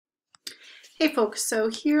Hey folks, so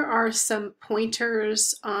here are some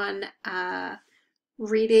pointers on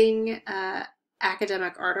reading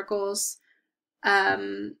academic articles.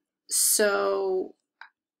 So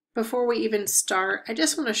before we even start, I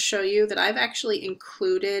just want to show you that I've actually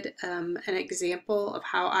included an example of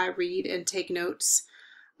how I read and take notes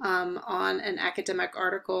on an academic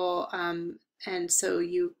article. And so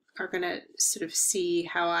you are going to sort of see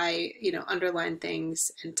how I, underline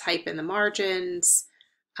things and type in the margins.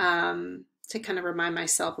 To kind of remind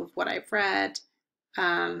myself of what I've read.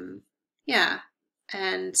 Yeah,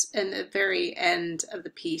 and the very end of the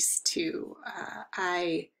piece too,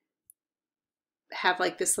 I have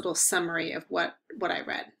like this little summary of what I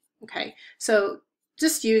read. Okay, so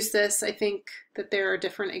just use this. I think that there are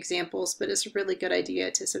different examples, but it's a really good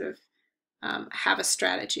idea to sort of have a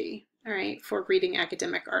strategy, all right, for reading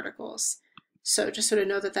academic articles. So just sort of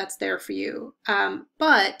know that that's there for you.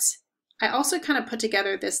 But I also kind of put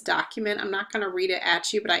together this document. I'm not going to read it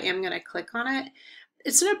at you, but I am going to click on it.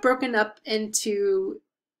 It's sort of broken up into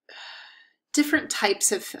different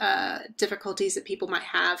types of difficulties that people might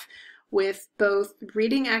have with both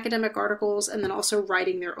reading academic articles and then also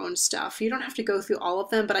writing their own stuff. You don't have to go through all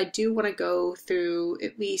of them, but I do want to go through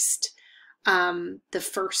at least the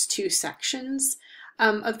first two sections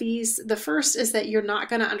of these. The first is that you're not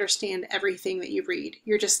going to understand everything that you read.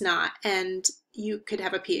 You're just not. And you could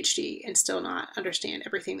have a PhD and still not understand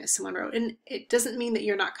everything that someone wrote. And it doesn't mean that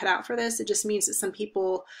you're not cut out for this. It just means that some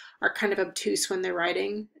people are kind of obtuse when they're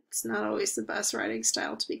writing. It's not always the best writing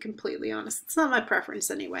style, to be completely honest. It's not my preference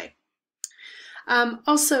anyway.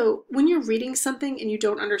 Also, when you're reading something and you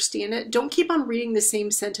don't understand it, don't keep on reading the same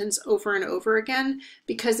sentence over and over again,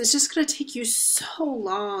 because it's just going to take you so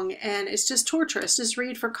long and it's just torturous. Just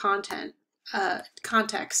read for context.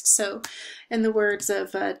 So in the words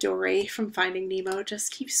of Dory from Finding Nemo,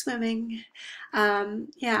 just keep swimming.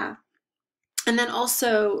 Yeah. And then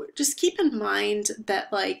also just keep in mind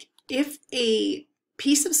that, like, if a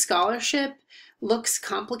piece of scholarship looks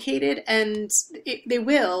complicated, and they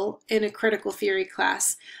will in a critical theory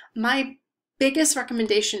class, my biggest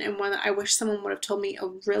recommendation, and one that I wish someone would have told me a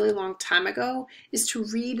really long time ago, is to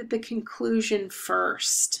read the conclusion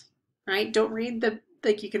first, right? Don't read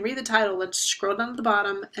you can read the title, then scroll down to the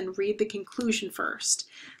bottom and read the conclusion first.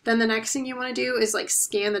 Then the next thing you want to do is like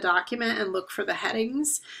scan the document and look for the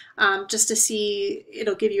headings, just to see,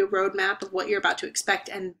 it'll give you a roadmap of what you're about to expect,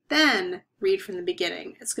 and then read from the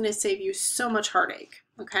beginning. It's going to save you so much heartache,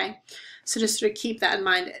 okay? So just sort of keep that in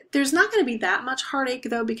mind. There's not going to be that much heartache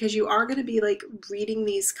though, because you are going to be like reading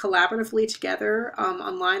these collaboratively together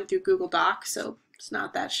online through Google Docs, so it's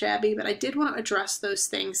not that shabby, but I did want to address those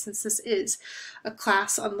things since this is a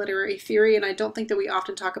class on literary theory, and I don't think that we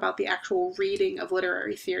often talk about the actual reading of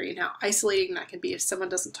literary theory and how isolating that can be if someone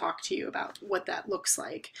doesn't talk to you about what that looks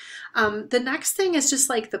like. The next thing is just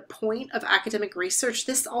like the point of academic research.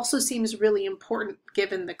 This also seems really important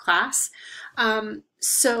given the class.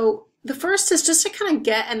 So the first is just to kind of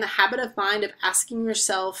get in the habit of mind of asking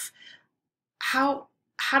yourself, how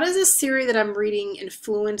does this theory that I'm reading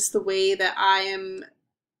influence the way that I am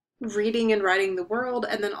reading and writing the world?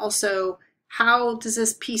 And then also, how does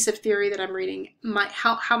this piece of theory that I'm reading,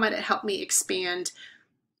 how might it help me expand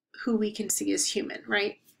who we can see as human,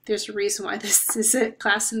 right? There's a reason why this is a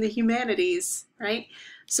class in the humanities, right?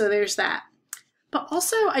 So there's that. But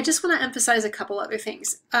also, I just want to emphasize a couple other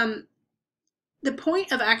things. The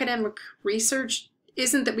point of academic research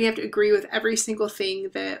isn't that we have to agree with every single thing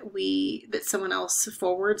that someone else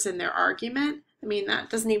forwards in their argument. I mean, that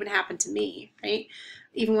doesn't even happen to me, right?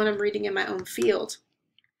 Even when I'm reading in my own field.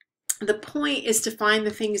 The point is to find the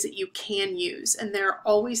things that you can use, and there are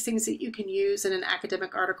always things that you can use in an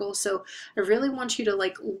academic article. So I really want you to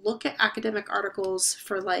like look at academic articles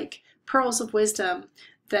for like pearls of wisdom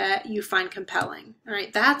that you find compelling. All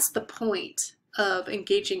right, that's the point of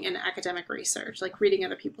engaging in academic research, like reading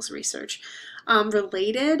other people's research.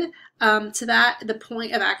 Related to that, the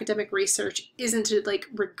point of academic research isn't to like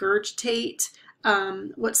regurgitate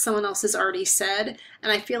what someone else has already said.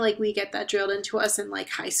 And I feel like we get that drilled into us in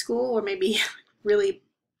like high school, or maybe really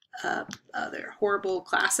other horrible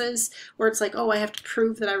classes where it's like, oh, I have to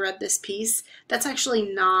prove that I read this piece. That's actually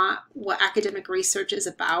not what academic research is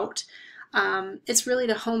about. It's really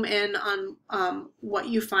to home in on what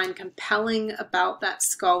you find compelling about that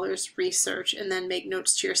scholar's research, and then make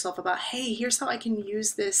notes to yourself about, hey, here's how I can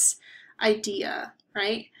use this idea,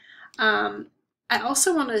 right? I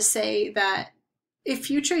also want to say that if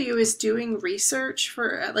future you is doing research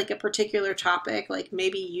for like a particular topic, like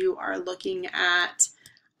maybe you are looking at,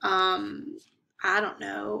 I don't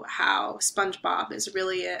know, how SpongeBob is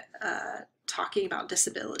really talking about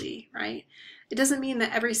disability, right? it doesn't mean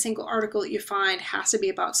that every single article that you find has to be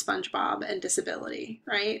about SpongeBob and disability,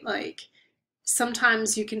 right? Like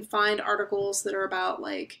sometimes you can find articles that are about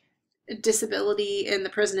like disability in the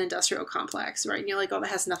prison industrial complex, right? And you're like, oh, that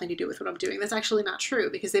has nothing to do with what I'm doing. That's actually not true,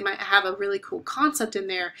 because they might have a really cool concept in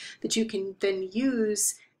there that you can then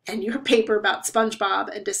use in your paper about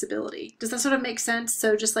SpongeBob and disability. Does that sort of make sense?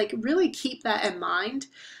 So just like really keep that in mind,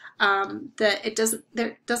 that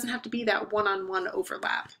there doesn't have to be that one-on-one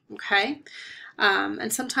overlap, okay?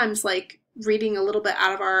 And sometimes like reading a little bit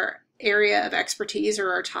out of our area of expertise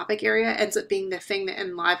or our topic area ends up being the thing that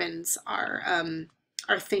enlivens our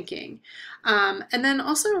thinking. And then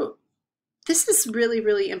also, this is really,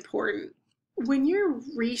 really important. When you're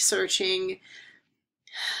researching,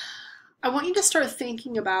 I want you to start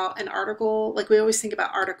thinking about an article. Like we always think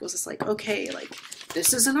about articles, it's like, okay, like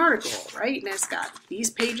this is an article, right? And it's got these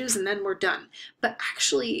pages and then we're done. But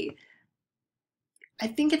actually, I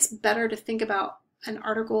think it's better to think about an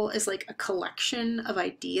article as like a collection of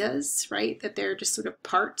ideas, right? That they're just sort of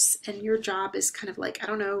parts, and your job is kind of like, I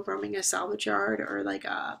don't know, roaming a salvage yard or like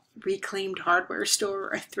a reclaimed hardware store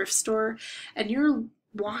or a thrift store, and you're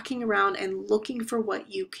walking around and looking for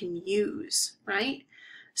what you can use, right?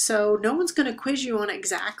 So no one's going to quiz you on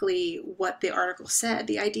exactly what the article said.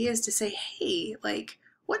 The idea is to say, hey, like,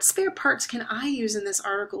 what spare parts can I use in this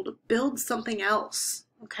article to build something else?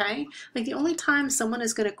 Okay? Like the only time someone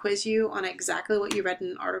is going to quiz you on exactly what you read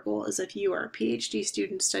in an article is if you are a PhD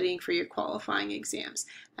student studying for your qualifying exams.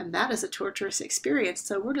 And that is a torturous experience.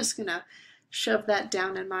 So we're just going to shove that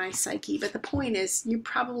down in my psyche. But the point is, you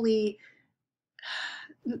probably,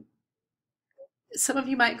 some of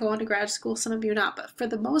you might go on to grad school, some of you not, but for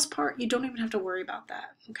the most part, you don't even have to worry about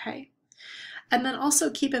that, okay? And then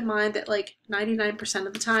also keep in mind that like 99%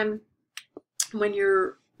 of the time when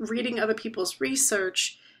you're reading other people's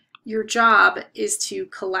research, your job is to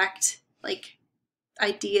collect like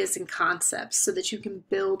ideas and concepts so that you can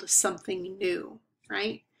build something new,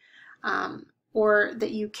 right? Or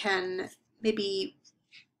that you can maybe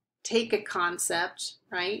take a concept,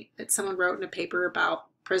 right, that someone wrote in a paper about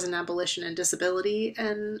prison abolition and disability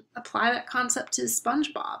and apply that concept to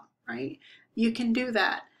SpongeBob, right? You can do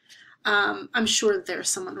that. I'm sure that there's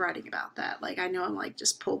someone writing about that. Like I know I'm like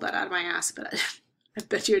just pulled that out of my ass, but I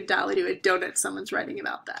bet you $1 to a donut someone's writing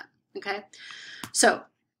about that, okay? So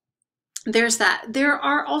there's that. There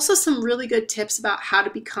are also some really good tips about how to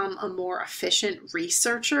become a more efficient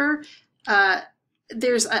researcher.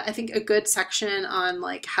 There's, I think, a good section on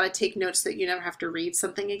like how to take notes that you never have to read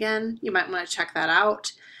something again. You might want to check that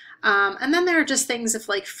out. And then there are just things if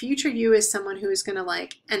like future you is someone who is going to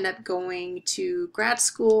like end up going to grad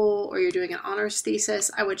school or you're doing an honors thesis,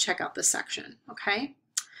 I would check out this section, okay?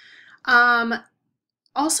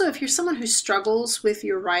 Also, if you're someone who struggles with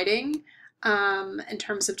your writing, in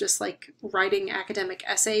terms of just like writing academic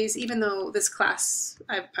essays, even though this class,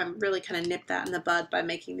 I'm really kind of nipped that in the bud by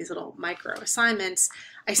making these little micro assignments,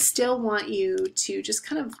 I still want you to just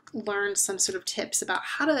kind of learn some sort of tips about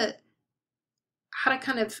how to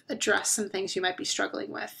kind of address some things you might be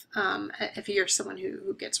struggling with. If you're someone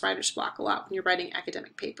who gets writer's block a lot when you're writing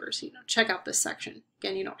academic papers, you know, check out this section.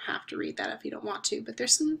 Again, you don't have to read that if you don't want to, but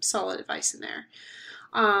there's some solid advice in there.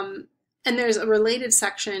 And there's a related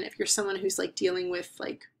section if you're someone who's like dealing with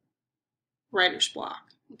like writer's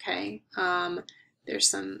block, okay? There's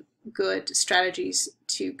some good strategies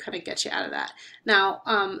to kind of get you out of that. Now,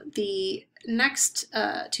 the next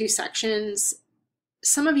two sections,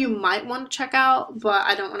 some of you might want to check out, but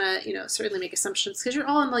I don't want to, you know, certainly make assumptions because you're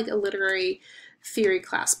all in like a literary theory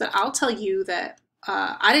class. But I'll tell you that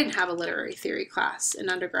I didn't have a literary theory class in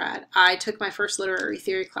undergrad. I took my first literary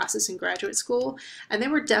theory classes in graduate school, and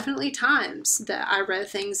there were definitely times that I read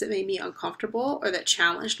things that made me uncomfortable or that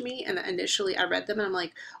challenged me, and that initially I read them and I'm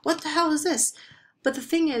like, what the hell is this? But the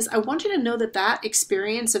thing is, I want you to know that that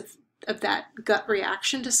experience of that gut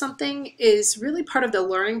reaction to something is really part of the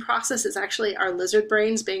learning process. Is actually our lizard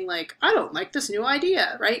brains being like, I don't like this new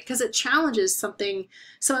idea, right? Because it challenges something,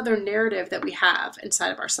 some other narrative that we have inside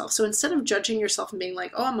of ourselves. So instead of judging yourself and being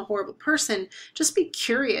like, oh, I'm a horrible person, just be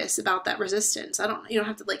curious about that resistance. You don't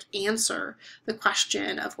have to like answer the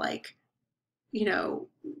question of like, you know,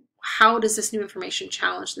 how does this new information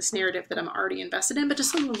challenge this narrative that I'm already invested in? But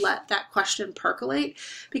just sort of let that question percolate,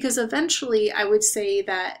 because eventually I would say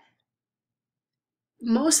that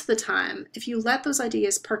most of the time, if you let those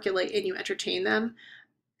ideas percolate and you entertain them,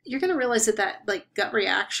 you're going to realize that that like gut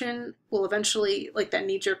reaction will eventually, like that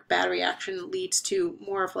knee-jerk bad reaction leads to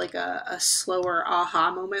more of like a slower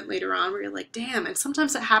aha moment later on where you're like, damn. And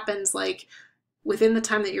sometimes it happens like within the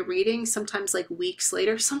time that you're reading, sometimes like weeks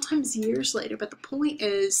later, sometimes years later. But the point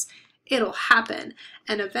is it'll happen.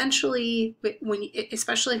 And eventually, when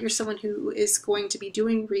especially if you're someone who is going to be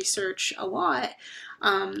doing research a lot,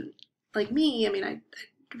 like me, I mean, I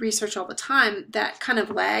research all the time, that kind of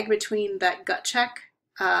lag between that gut check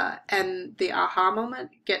and the aha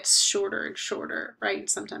moment gets shorter and shorter, right? And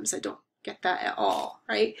sometimes I don't get that at all,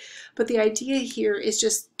 right? But the idea here is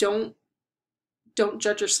just don't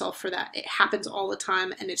judge yourself for that. It happens all the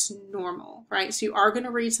time and it's normal, right? So you are going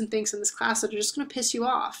to read some things in this class that are just going to piss you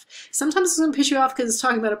off. Sometimes it's going to piss you off because it's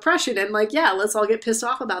talking about oppression, and like, yeah, let's all get pissed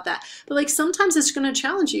off about that. But like sometimes it's going to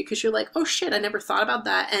challenge you because you're like, oh shit, I never thought about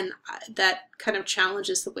that, and that kind of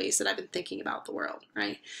challenges the ways that I've been thinking about the world,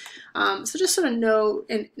 right? So just sort of know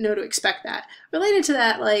to expect that. Related to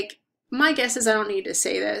that, like, my guess is I don't need to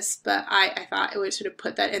say this, but I thought I would sort of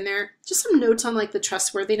put that in there. Just some notes on like the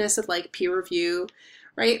trustworthiness of like peer review,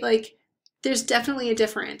 right? Like there's definitely a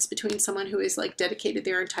difference between someone who is like dedicated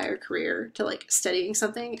their entire career to like studying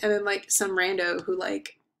something and then like some rando who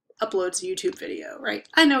like uploads a YouTube video, right?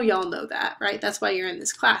 I know y'all know that, right? That's why you're in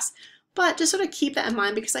this class. But just sort of keep that in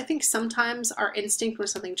mind, because I think sometimes our instinct when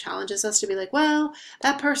something challenges us to be like, well,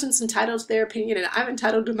 that person's entitled to their opinion and I'm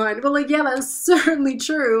entitled to mine. But like, yeah, that's certainly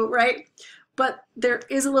true, right? But there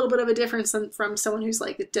is a little bit of a difference from someone who's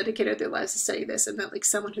like dedicated their lives to study this and then like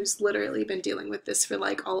someone who's literally been dealing with this for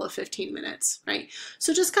like all of 15 minutes, right?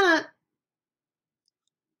 So just kind of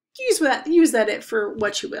use that for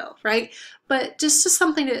what you will, right? But just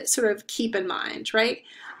something to sort of keep in mind, right?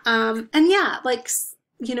 And yeah, like,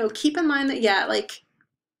 you know, keep in mind that, yeah, like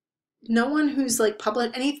no one who's like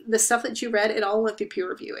published the stuff that you read, it all went through peer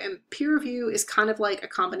review. And peer review is kind of like a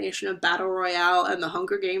combination of Battle Royale and the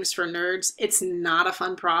Hunger Games for nerds. It's not a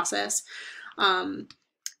fun process.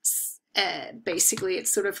 Basically,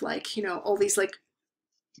 it's sort of like, you know, all these like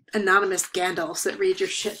anonymous Gandalfs that read your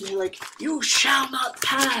shit and they're like, you shall not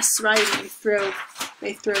pass, right? And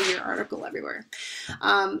they throw your article everywhere.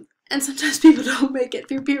 And sometimes people don't make it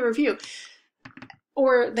through peer review,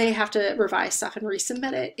 or they have to revise stuff and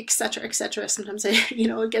resubmit it, etc., etc. Sometimes you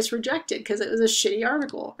know, it gets rejected because it was a shitty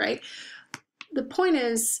article, right? The point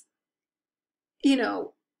is, you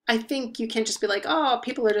know, I think you can't just be like, oh,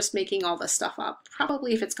 people are just making all this stuff up.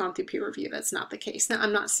 Probably if it's gone through peer review, that's not the case. Now,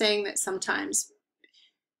 I'm not saying that sometimes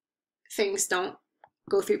things don't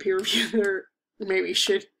go through peer review or maybe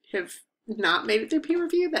should have not made it through peer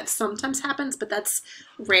review. That sometimes happens, but that's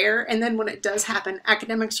rare. And then when it does happen,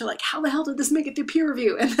 academics are like, how the hell did this make it through peer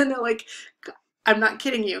review? And then they're like, I'm not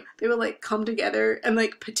kidding you. They will like come together and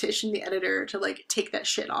like petition the editor to like take that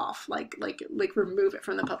shit off, like remove it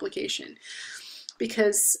from the publication,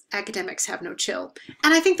 because academics have no chill.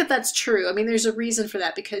 And I think that that's true. I mean, there's a reason for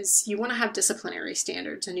that, because you want to have disciplinary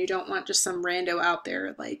standards and you don't want just some rando out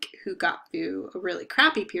there like who got through a really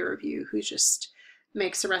crappy peer review who just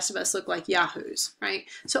makes the rest of us look like yahoos, right?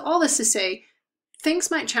 So all this to say, things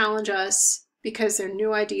might challenge us because they're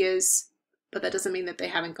new ideas, but that doesn't mean that they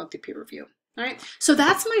haven't gone through peer review. All right, so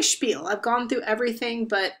that's my spiel. I've gone through everything,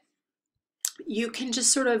 but you can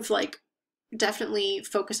just sort of like definitely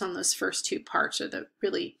focus on those first two parts, are the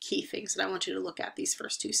really key things that I want you to look at, these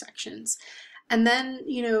first two sections. And then,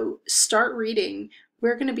 you know, start reading.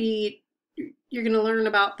 You're going to learn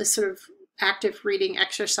about this sort of active reading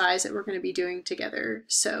exercise that we're going to be doing together.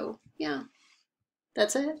 So yeah,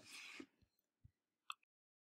 that's it.